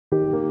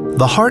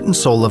The heart and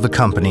soul of a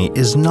company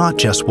is not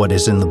just what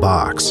is in the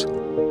box.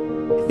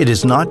 It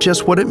is not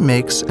just what it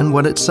makes and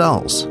what it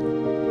sells.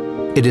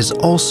 It is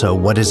also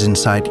what is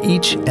inside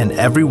each and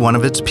every one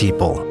of its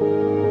people.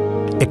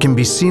 It can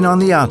be seen on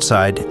the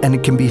outside and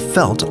it can be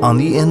felt on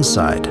the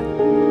inside.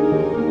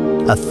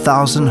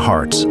 1,000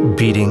 hearts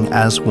beating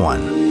as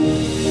one.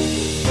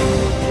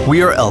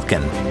 We are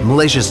Elken,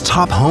 Malaysia's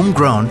top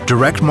homegrown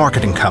direct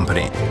marketing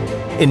company.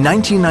 In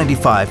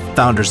 1995,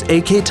 founders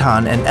AK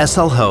Tan and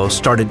SL Ho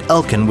started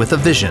Elken with a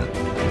vision: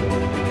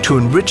 to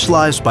enrich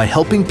lives by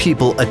helping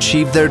people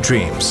achieve their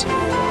dreams.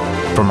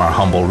 From our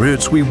humble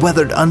roots, we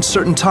weathered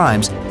uncertain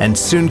times and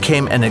soon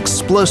came an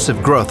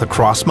explosive growth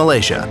across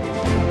Malaysia.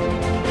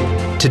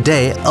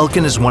 Today,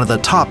 Elken is one of the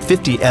top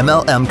 50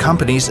 MLM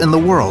companies in the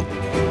world,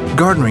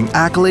 garnering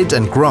accolades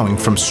and growing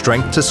from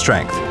strength to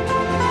strength.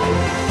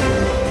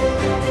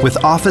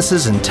 With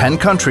offices in 10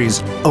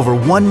 countries, over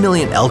 1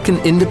 million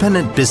Elken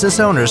independent business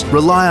owners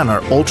rely on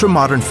our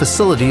ultra-modern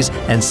facilities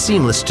and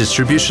seamless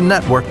distribution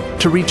network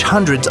to reach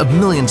hundreds of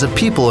millions of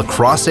people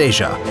across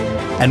Asia.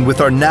 And with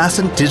our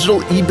nascent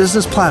digital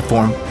e-business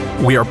platform,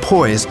 we are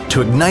poised to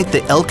ignite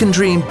the Elken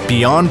dream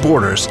beyond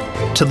borders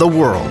to the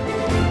world.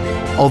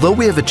 Although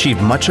we have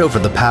achieved much over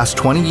the past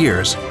 20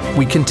 years,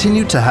 we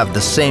continue to have the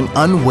same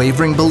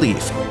unwavering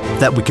belief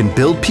that we can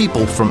build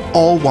people from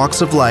all walks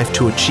of life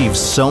to achieve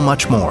so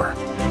much more.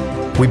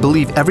 We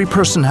believe every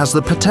person has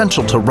the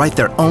potential to write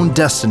their own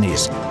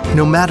destinies,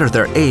 no matter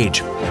their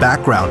age,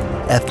 background,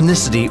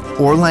 ethnicity,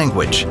 or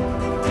language.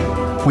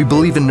 We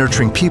believe in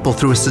nurturing people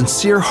through a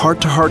sincere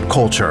heart-to-heart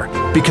culture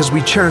because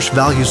we cherish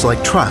values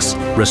like trust,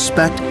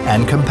 respect,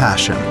 and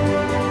compassion.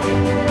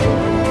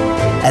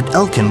 At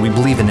Elken, we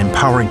believe in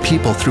empowering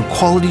people through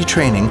quality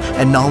training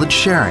and knowledge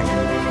sharing.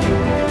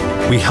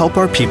 We help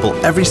our people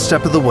every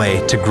step of the way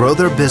to grow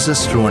their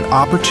business through an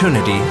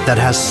opportunity that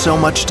has so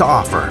much to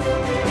offer: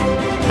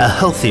 a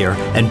healthier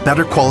and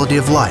better quality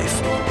of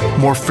life,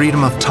 more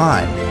freedom of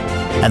time,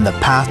 and the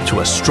path to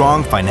a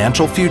strong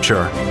financial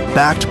future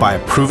backed by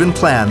a proven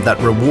plan that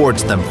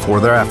rewards them for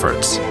their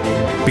efforts.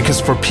 Because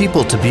for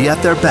people to be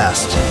at their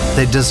best,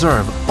 they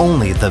deserve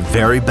only the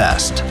very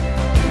best.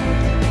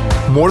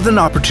 More than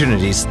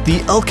opportunities,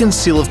 the Elken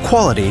seal of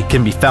quality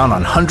can be found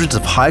on hundreds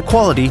of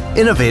high-quality,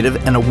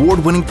 innovative, and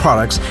award-winning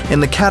products in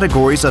the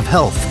categories of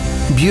health,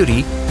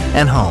 beauty,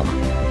 and home.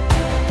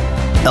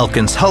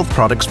 Elken's health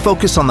products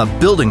focus on the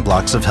building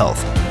blocks of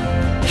health,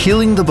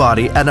 healing the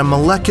body at a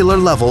molecular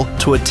level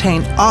to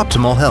attain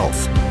optimal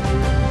health.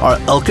 Our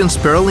Elken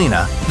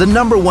Spirulina, the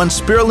 #1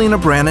 spirulina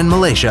brand in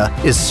Malaysia,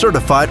 is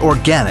certified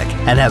organic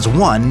and has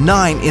won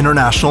 9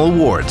 international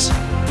awards.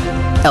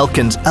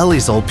 Elken's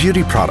Elizol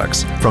beauty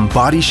products, from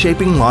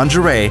body-shaping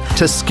lingerie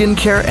to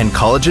skincare and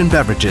collagen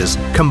beverages,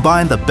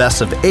 combine the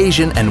best of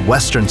Asian and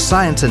Western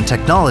science and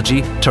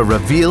technology to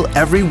reveal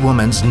every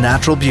woman's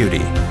natural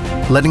beauty,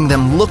 letting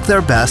them look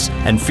their best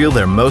and feel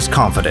their most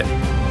confident.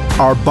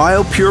 Our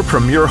BioPure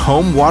Premier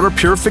Home Water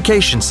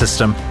Purification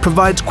System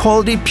provides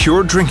quality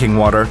pure drinking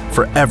water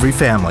for every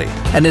family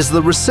and is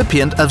the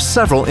recipient of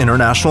several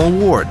international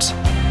awards.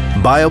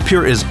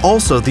 BioPure is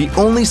also the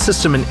only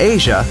system in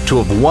Asia to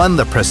have won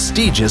the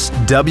prestigious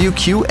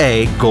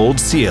WQA Gold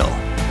Seal.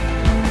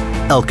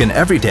 Elken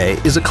Everyday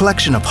is a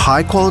collection of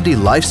high-quality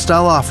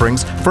lifestyle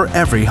offerings for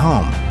every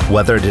home.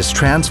 Whether it is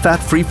trans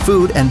fat-free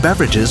food and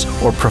beverages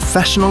or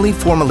professionally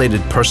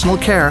formulated personal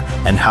care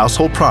and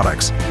household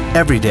products,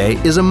 every day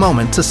is a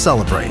moment to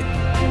celebrate.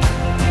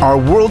 Our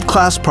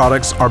world-class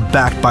products are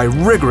backed by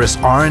rigorous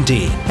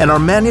R&D and are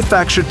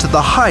manufactured to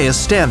the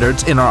highest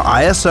standards in our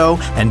ISO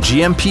and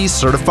GMP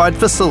certified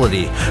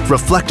facility,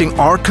 reflecting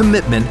our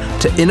commitment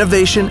to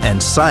innovation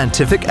and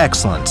scientific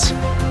excellence.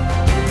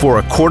 For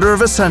a quarter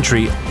of a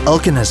century,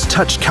 Elken has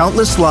touched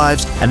countless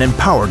lives and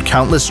empowered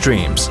countless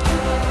dreams.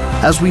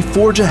 As we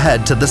forge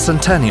ahead to the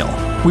centennial,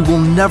 we will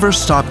never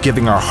stop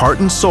giving our heart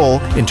and soul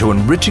into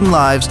enriching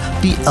lives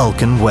the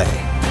Elken way.